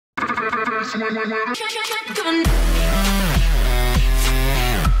What's going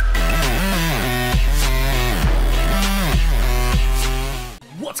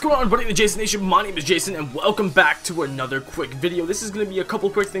on, everybody in the Jason Nation? My name is Jason and welcome back to another quick video. This is going to be a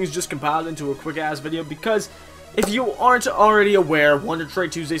couple quick things just compiled into a quick ass video because if you aren't already aware,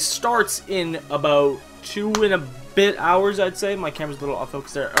 WonderTrade Tuesday starts in about 2 and a bit hours, I'd say. My camera's a little off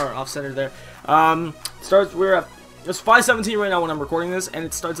focus there, or off center there. It's 5:17 right now when I'm recording this, and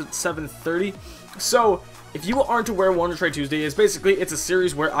it starts at 7:30. So if you aren't aware, WonderTrade Tuesday is basically, it's a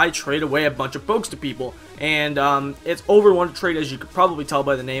series where I trade away a bunch of pokes to people, and it's over WonderTrade, as you could probably tell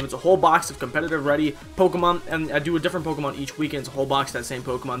by the name. It's a whole box of competitive ready Pokemon, and I do a different Pokemon each week, and it's a whole box of that same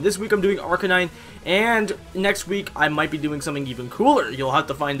Pokemon. This week I'm doing Arcanine, and next week I might be doing something even cooler. You'll have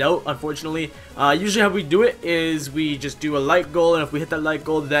to find out, unfortunately. Usually how we do it is we just do a light goal, and if we hit that light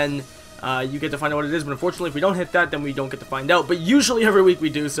goal, then you get to find out what it is, but unfortunately if we don't hit that, then we don't get to find out. But usually every week we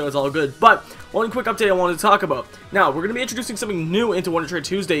do, so it's all good. But one quick update I wanted to talk about. Now, we're going to be introducing something new into WonderTrade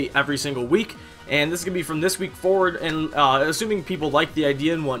Tuesday every single week, and this is going to be from this week forward, and assuming people like the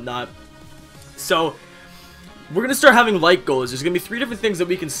idea and whatnot. So, we're going to start having light goals. There's going to be 3 different things that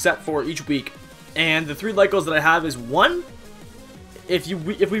we can set for each week, and the 3 light goals that I have is 1, if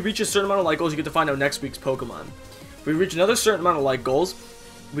we reach a certain amount of light goals, you get to find out next week's Pokemon. If we reach another certain amount of light goals,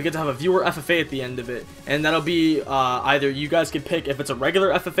 we get to have a viewer FFA at the end of it, and that'll be either you guys can pick if it's a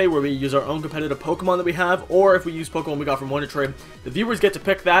regular FFA where we use our own competitive Pokemon that we have, or if we use Pokemon we got from WonderTrade, the viewers get to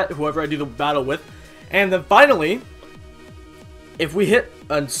pick that, whoever I do the battle with. And then finally, if we hit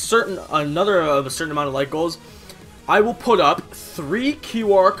a certain amount of light goals, I will put up 3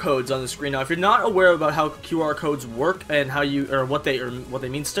 QR codes on the screen. Now, if you're not aware about how QR codes work and how what they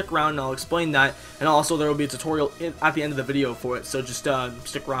mean, stick around and I'll explain that. And also, there will be a tutorial at the end of the video for it. So just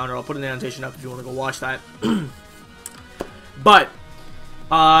stick around, or I'll put an annotation up if you want to go watch that. But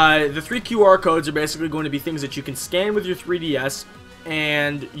the 3 QR codes are basically going to be things that you can scan with your 3DS.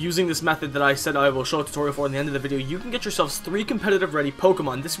 And using this method that I said I will show a tutorial for in the end of the video, you can get yourselves 3 competitive ready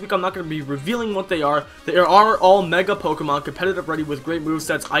Pokemon. This week I'm not going to be revealing what they are. They are all Mega Pokemon, competitive ready with great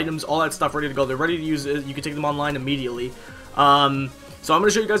movesets, items, all that stuff ready to go. They're ready to use it. You can take them online immediately. So I'm going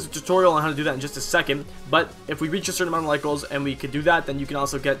to show you guys a tutorial on how to do that in just a second. But if we reach a certain amount of light goals and we could do that, then you can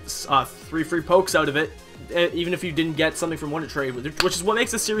also get 3 free pokes out of it. Even if you didn't get something from WonderTrade, which is what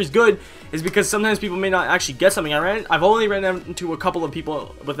makes this series good, is because sometimes people may not actually get something. I've only ran into a couple of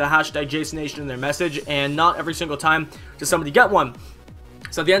people with the hashtag JasonNation in their message, and not every single time does somebody get one.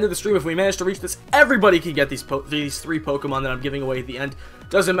 So at the end of the stream, if we manage to reach this, everybody can get these 3 Pokemon that I'm giving away at the end.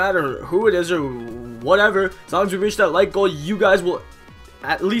 Doesn't matter who it is or whatever, as long as we reach that light goal, you guys will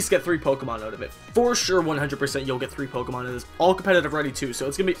at least get 3 Pokemon out of it. For sure, 100% you'll get 3 Pokemon. It is all competitive ready too, so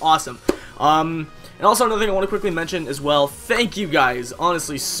it's gonna be awesome. And also another thing I want to quickly mention as well, thank you guys,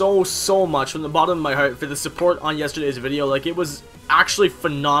 honestly, so much from the bottom of my heart for the support on yesterday's video. Like, it was actually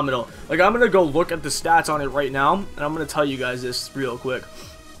phenomenal. Like, I'm gonna go look at the stats on it right now, and I'm gonna tell you guys this real quick.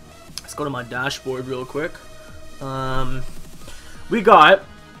 Let's go to my dashboard real quick. We got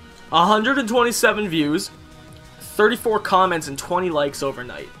 127 views, 34 comments, and 20 likes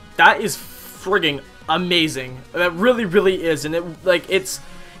overnight. That is frigging amazing. That really is. And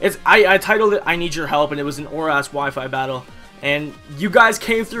I titled it "I Need Your Help," and it was an ORAS Wi-Fi battle. And you guys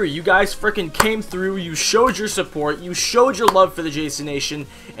came through. You guys freaking came through. You showed your support. You showed your love for the Jason Nation,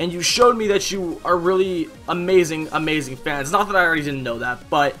 and you showed me that you are really amazing fans. Not that I already didn't know that,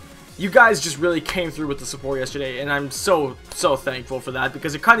 but you guys just really came through with the support yesterday, and I'm so thankful for that,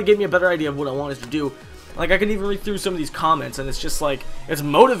 because it kind of gave me a better idea of what I wanted to do. Like, I can even read through some of these comments, and it's just like, it's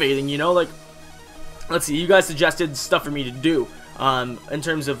motivating, you know? Like, let's see, you guys suggested stuff for me to do in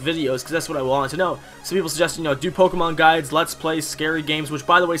terms of videos, because that's what I wanted to know. Some people suggested, you know, do Pokemon guides, let's play scary games, which,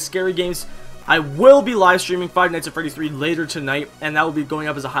 by the way, scary games, I will be live streaming Five Nights at Freddy's 3 later tonight, and that will be going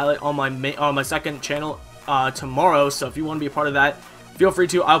up as a highlight on my second channel tomorrow. So if you want to be a part of that, feel free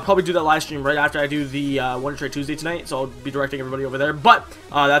to. I'll probably do that live stream right after I do the WonderTrade Tuesday tonight, so I'll be directing everybody over there. But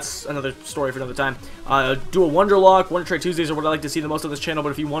that's another story for another time. Do a Wonderlock. WonderTrade Tuesdays are what I like to see the most on this channel, but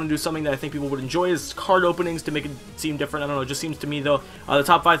if you want to do something that I think people would enjoy is card openings to make it seem different. I don't know, it just seems to me, though. The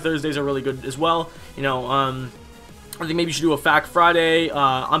top 5 Thursdays are really good as well. You know, I think maybe you should do a Fact Friday.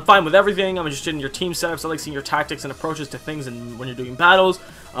 I'm fine with everything. I'm interested in your team setups. I like seeing your tactics and approaches to things and when you're doing battles.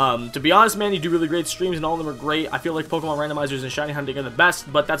 To be honest, man, you do really great streams, and all of them are great. I feel like Pokemon Randomizers and Shiny Hunting are the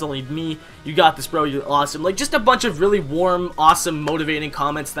best, but that's only me. You got this, bro. You're awesome. Like, just a bunch of really warm, awesome, motivating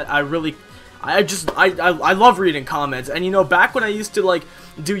comments that I I love reading comments. And you know, back when I used to like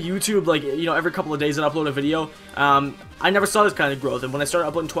do YouTube, like, you know, every couple of days and upload a video, I never saw this kind of growth. And when I started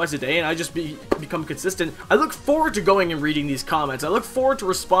uploading twice a day and I just become consistent, I look forward to going and reading these comments. I look forward to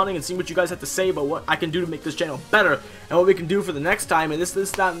responding and seeing what you guys have to say about what I can do to make this channel better and what we can do for the next time and this,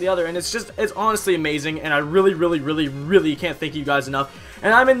 that, and the other. And it's honestly amazing, and I really can't thank you guys enough.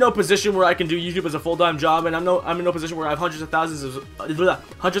 And I'm in no position where I can do YouTube as a full-time job, and I'm in no position where I have hundreds of thousands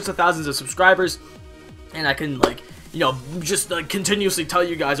of subscribers, and I can, like, you know, just like continuously tell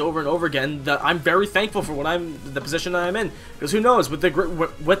you guys over and over again that I'm very thankful for the position that I'm in. Because who knows, with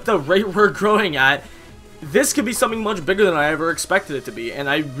the rate we're growing at, this could be something much bigger than I ever expected it to be. And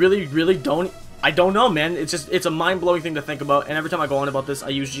I really don't know, man. It's a mind-blowing thing to think about. And every time I go on about this, I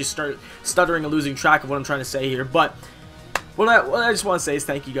usually start stuttering and losing track of what I'm trying to say here. But what I just want to say is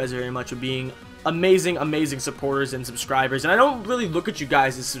thank you guys very much for being amazing supporters and subscribers. And I don't really look at you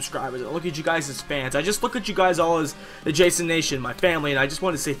guys as subscribers. I don't look at you guys as fans. I just look at you guys all as the Jason Nation, my family. And I just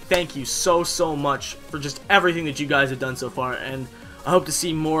want to say thank you so much for just everything that you guys have done so far. And I hope to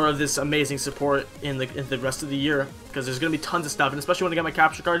see more of this amazing support in the rest of the year, because there's going to be tons of stuff. And especially when I get my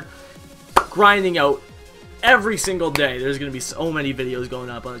capture card, grinding out every single day. There's going to be so many videos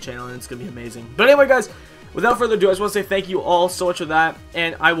going up on the channel, and it's going to be amazing. But anyway, guys, without further ado, I just want to say thank you all so much for that,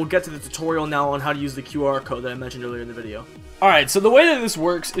 and I will get to the tutorial now on how to use the QR code that I mentioned earlier in the video. Alright, so the way that this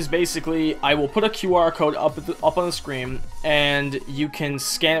works is basically, I will put a QR code up on the screen, and you can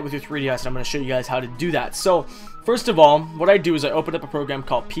scan it with your 3DS, and I'm going to show you guys how to do that. So, first of all, what I do is I open up a program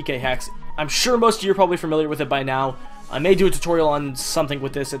called PKHeX. I'm sure most of you are probably familiar with it by now. I may do a tutorial on something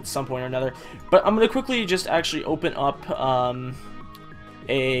with this at some point or another, but I'm going to quickly just actually open up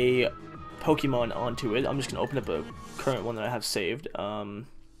a Pokemon onto it. I'm just gonna open up a current one that I have saved. In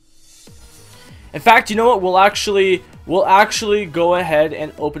fact, you know what? We'll actually go ahead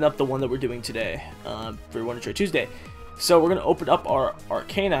and open up the one that we're doing today for WonderTrade Tuesday. So we're gonna open up our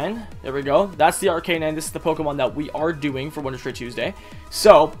Arcanine. There we go. That's the Arcanine. This is the Pokemon that we are doing for WonderTrade Tuesday.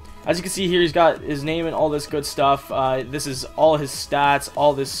 So as you can see here, he's got his name and all this good stuff. This is all his stats,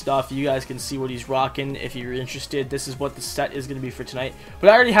 all this stuff. You guys can see what he's rocking if you're interested. This is what the set is going to be for tonight.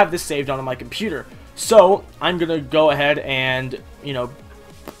 But I already have this saved on my computer. So I'm going to go ahead and, you know,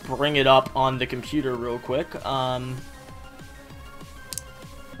 bring it up on the computer real quick. Let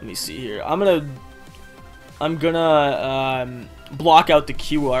me see here. I'm gonna block out the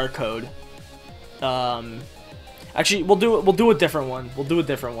QR code. Actually, we'll do a different one. We'll do a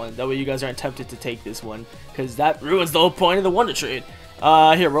different one. That way you guys aren't tempted to take this one, because that ruins the whole point of the WonderTrade.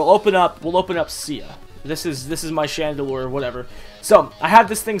 Here, we'll open up Sia. This is my Chandelure or whatever. So I have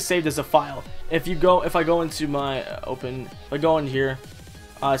this thing saved as a file. If I go into my if I go in here,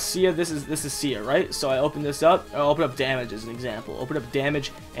 Sia, this is Sia, right? So I open this up. I'll open up damage as an example. Open up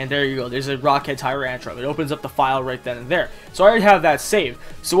damage, and there you go. There's a Rockhead Tyrantrum. It opens up the file right then and there. So I already have that saved.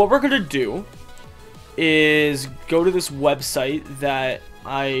 So what we're gonna do is go to this website that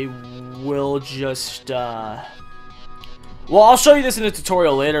I will just well, I'll show you this in a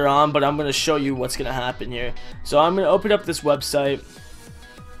tutorial later on, but I'm going to show you what's going to happen here. So I'm going to open up this website,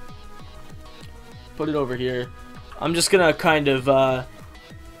 put it over here. I'm just going to kind of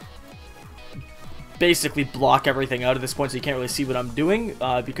basically block everything out at this point so you can't really see what I'm doing,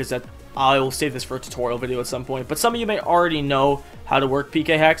 because I will save this for a tutorial video at some point. But some of you may already know how to work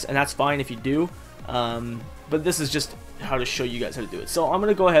PKHeX, and that's fine if you do. But this is just how to show you guys how to do it. So I'm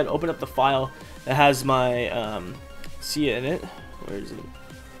going to go ahead and open up the file that has my Sia in it. Where is it?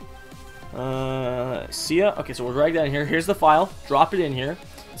 Sia. Okay, so we'll drag that in here. Here's the file. Drop it in here.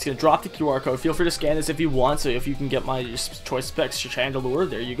 It's going to drop the QR code. Feel free to scan this if you want. So if you can get my choice specs Chandelure,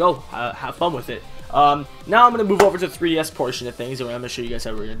 there you go. Have fun with it. Now I'm going to move over to the 3DS portion of things, and I'm going to show you guys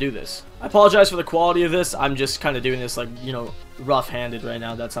how we're going to do this. I apologize for the quality of this. I'm just kind of doing this, like, you know, rough-handed right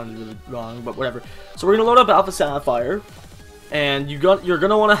now. That sounded really wrong, but whatever. So we're going to load up Alpha Sapphire, and you're going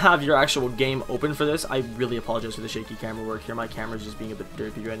to want to have your actual game open for this. I really apologize for the shaky camera work here. My camera's just being a bit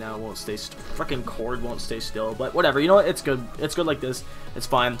derpy right now. It won't stay, freaking cord won't stay still, but whatever. You know what? It's good. It's good like this. It's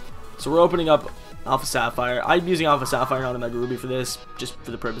fine. So we're opening up Alpha Sapphire. I'm using Alpha Sapphire, not a Mega Ruby for this, just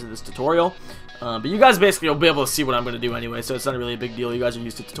for the purpose of this tutorial. But you guys basically will be able to see what I'm going to do anyway, so it's not really a big deal. You guys are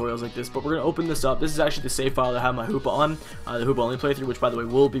used to tutorials like this, but we're going to open this up. This is actually the save file that I have my Hoopa on, the Hoopa only playthrough, which, by the way,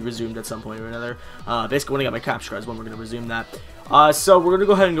 will be resumed at some point or another. Basically, when I get my capture cards, when we're going to resume that. So we're going to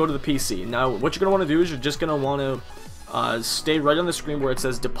go ahead and go to the PC. Now, what you're going to want to do is you're just going to want to stay right on the screen where it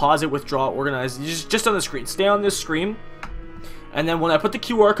says deposit, withdraw, organize. Just on the screen. Stay on this screen. And then when I put the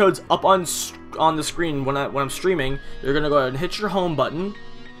QR codes up on the screen when I'm streaming, you're going to go ahead and hit your home button.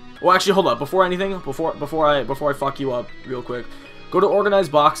 Well, actually, hold up. Before anything, before I fuck you up real quick, go to organize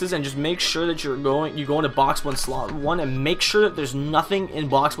boxes and just make sure that you go into box 1 slot 1 and make sure that there's nothing in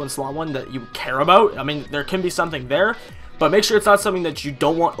box 1 slot 1 that you care about. I mean, there can be something there, but make sure it's not something that you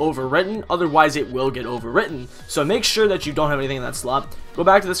don't want overwritten, otherwise it will get overwritten. So make sure that you don't have anything in that slot. Go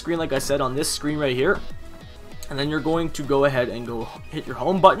back to the screen like I said on this screen right here, and then you're going to go ahead and go hit your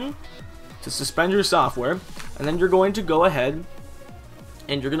home button to suspend your software, and then you're going to go ahead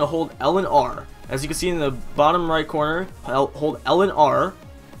and you're going to hold L and R. As you can see in the bottom right corner, hold L and R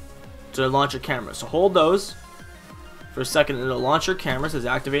to launch your camera. So hold those for a second and it'll launch your camera. It says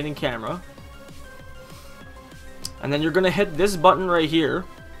activating camera. And then you're going to hit this button right here,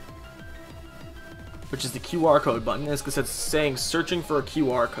 which is the QR code button. It's because it's saying searching for a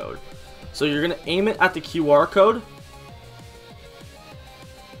QR code. So you're going to aim it at the QR code.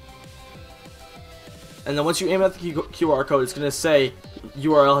 And then once you aim at the QR code, it's going to say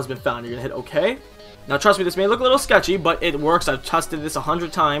URL has been found. You're going to hit OK. Now trust me, this may look a little sketchy, but it works. I've tested this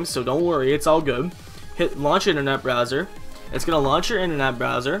 100 times, so don't worry, it's all good. Hit launch internet browser. It's going to launch your internet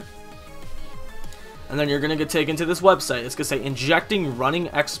browser. And then you're going to get taken to this website. It's going to say injecting running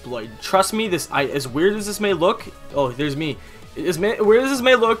exploit. Trust me, as weird as this may look, oh, there's me. As weird as this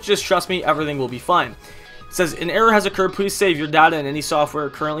may look, just trust me, everything will be fine. It says an error has occurred. Please save your data and any software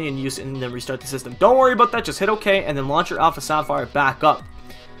currently in use and then restart the system. Don't worry about that. Just hit OK and then launch your Alpha Sapphire back up.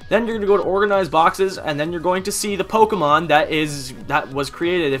 Then you're going to go to organize boxes, and then you're going to see the Pokemon that was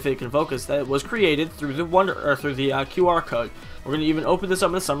created, if it can focus, that was created through the QR code. We're going to even open this up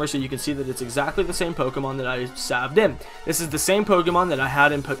in the summary so you can see that it's exactly the same Pokemon that I saved in. This is the same Pokemon that I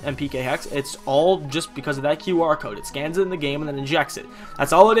had in PKHeX. It's all just because of that QR code. It scans it in the game and then injects it.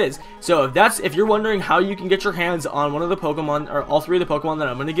 That's all it is. So if you're wondering how you can get your hands on one of the Pokemon, or all 3 of the Pokemon that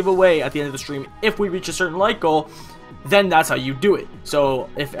I'm going to give away at the end of the stream if we reach a certain like goal, then that's how you do it. So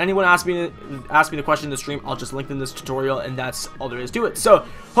if anyone asks me the question in the stream, I'll just link in this tutorial, and that's all there is to it. So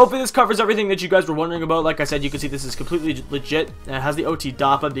hopefully this covers everything that you guys were wondering about. Like I said, you can see this is completely legit, and it has the OT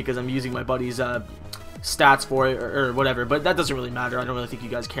DAPA because I'm using my buddy's stats for it or whatever, but that doesn't really matter. I don't really think you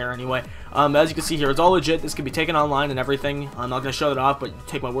guys care anyway. As you can see here, it's all legit. This can be taken online and everything. I'm not going to show that off, but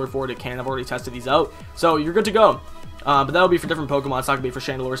take my word for it, it can. I've already tested these out, so you're good to go. But that'll be for different Pokemon. It's not gonna be for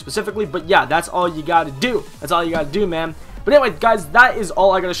Chandelure specifically. But yeah, that's all you gotta do. That's all you gotta do, man. But anyway, guys, that is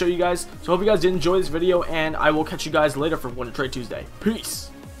all I gotta show you guys. So hope you guys did enjoy this video, and I will catch you guys later for WonderTrade Tuesday. Peace.